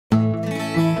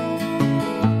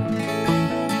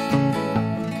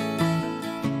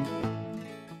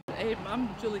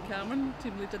Cameron,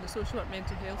 team lead in the social work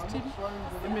mental health team,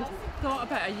 and we thought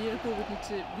about a year ago we'd need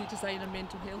to redesign our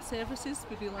mental health services.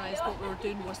 We realised what we were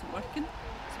doing wasn't working,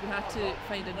 so we had to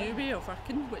find a new way of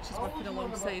working, which is working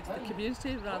alongside the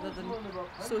community rather than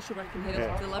social work and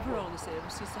health deliver all the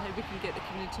services, so how we can get the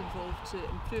community involved to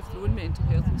improve their own mental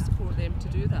health and support them to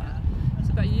do that.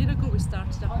 So about a year ago we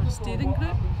started up our steering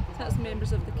group, so that's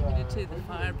members of the community, the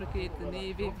fire brigade, the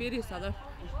navy, various other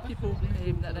people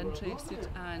that are interested,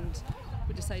 and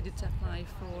we decided to apply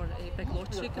for a big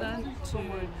lottery grant to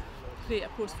create a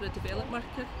post for a development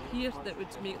worker here that would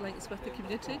make links with the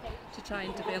community to try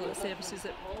and develop the services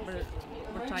that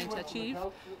we're trying to achieve.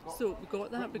 So we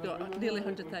got that, we got nearly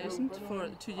 100,000 for a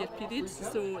 2-year period,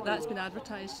 so that's been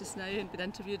advertised just now and been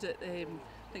interviewed at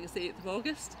I think it's the 8th of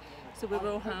August. So we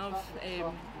will have a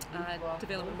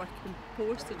development working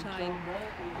post to try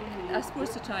and, I suppose,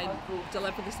 to try and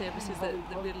deliver the services that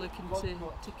we're looking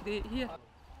to create here.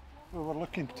 Well, we're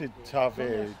looking to have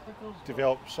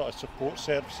develop sort of support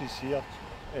services here,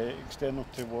 external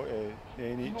to what the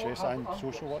NHS and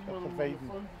social work are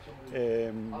providing.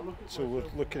 So we're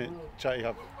looking at trying to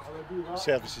have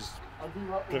services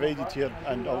provided here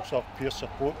and also have peer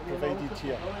support provided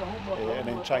here, and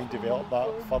then try and develop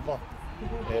that further.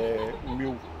 We'll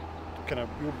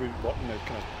be working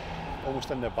kind of almost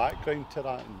in the background to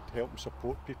that and helping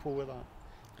support people with that.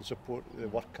 Support the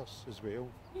workers as well.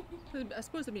 I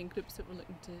suppose the main groups that we're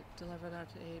looking to deliver are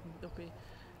there'll be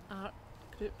art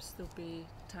groups, there'll be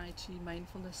Tai Chi,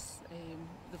 mindfulness,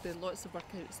 there'll be lots of work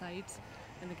outside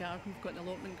in the garden. We've got an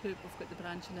allotment group, we've got the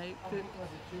branching out group,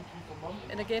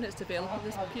 and again it's developing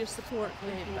this peer support.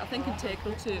 I think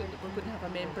integral to it, we're going to have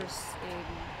a members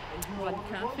run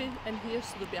cafe in here,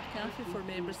 so there'll be a cafe for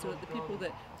members, so that the people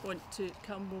that want to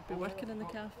come will be working in the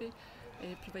cafe.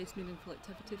 Provides meaningful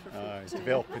activity for folk.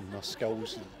 Developing their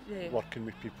skills and working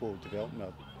with people, developing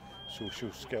their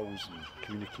social skills and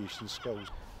communication skills,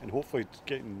 and hopefully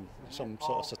getting some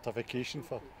sort of certification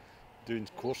for doing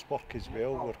coursework as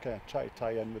well. We're kind of trying to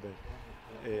tie in with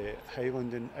the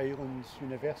Highland and Islands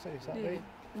University, is that right?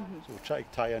 Mm-hmm. So we'll try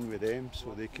to tie in with them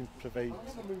so they can provide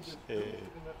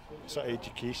sort of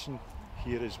education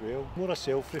here as well. More a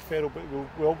self-referral, but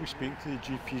we'll be speaking to the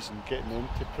GPs and getting them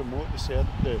to promote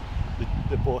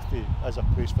the bothy as a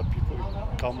place for people to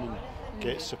come and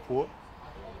get support.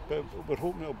 But we're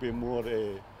hoping it'll be more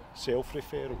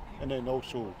self-referral, and then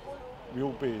also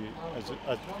we'll be, as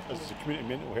the community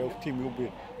mental health team, we'll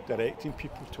be directing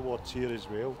people towards here as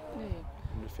well.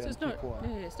 So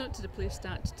it's not to replace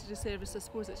statutory service, I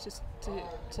suppose it's just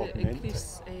to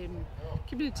increase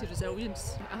community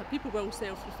resilience. People will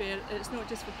self-refer. It's not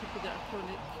just for people that are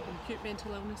chronic and acute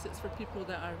mental illness, it's for people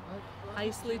that are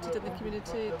isolated in the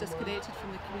community, disconnected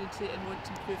from the community and want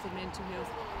to improve their mental health.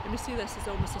 And we see this as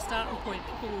almost a starting point.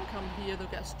 People will come here, they'll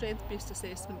get strength-based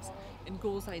assessments and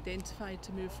goals identified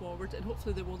to move forward, and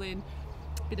hopefully they will then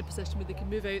be in a position where they can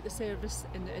move out the service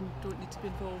and don't need to be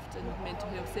involved in mental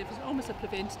health service. Almost a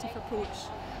preventative approach,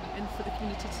 and for the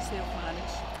community to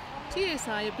self-manage.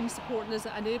 TSI have been supporting us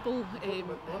at Enable,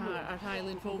 are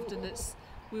highly involved in this.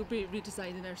 We'll be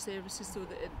redesigning our services so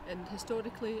that, and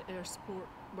historically our support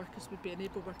workers would be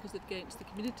Enable workers that get into the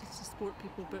community to support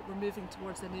people, but we're moving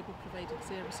towards Enable providing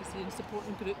services here and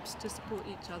supporting groups to support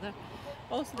each other.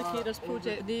 Also the Carers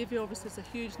Project, the Navy obviously is a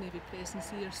huge Navy presence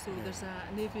here, so there's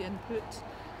a Navy input,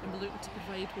 and we're looking to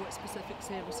provide what specific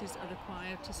services are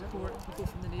required to support people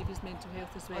from the Navy's mental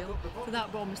health as well. So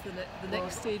that will almost the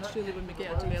next stage really when we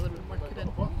get a development worker in.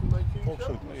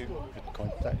 Also with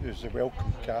contact, there's a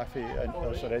Welcome Cafe and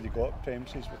there's already got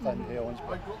premises within Helens,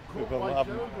 but we will have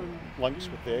links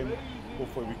with them.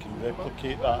 Hopefully we can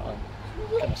replicate that and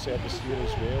kind of service here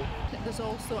as well. There's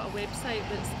also a website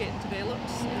that's getting developed,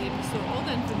 so all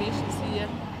the information's here,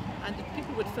 and if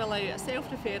people would fill out a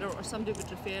self-referral or somebody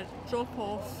would drop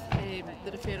off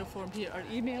the referral form here or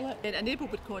email it, and Enable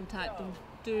would contact them,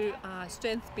 do a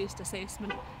strength-based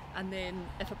assessment, and then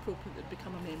if appropriate they'd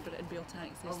become a member and be able to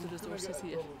access the resources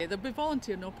here. There'll be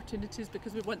volunteering opportunities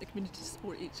because we want the community to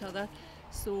support each other,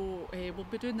 so we'll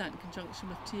be doing that in conjunction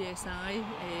with TSI,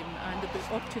 and there'll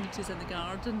be opportunities in the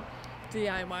garden,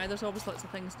 DIY, there's always lots of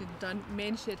things needing done.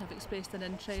 Menshed have expressed an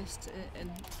interest in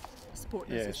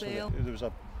supporting us as well. There was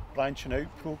a branching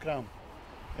out programme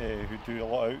who do a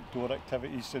lot of outdoor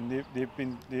activities, and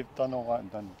they've done all that and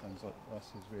done things like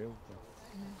this as well.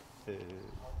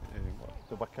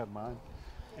 The Wicker Man.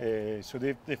 So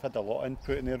they've had a lot of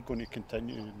input, and they're going to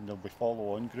continue, and there'll be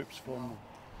follow-on groups from them.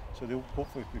 So they'll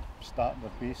hopefully start,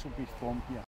 their base will be from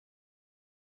here.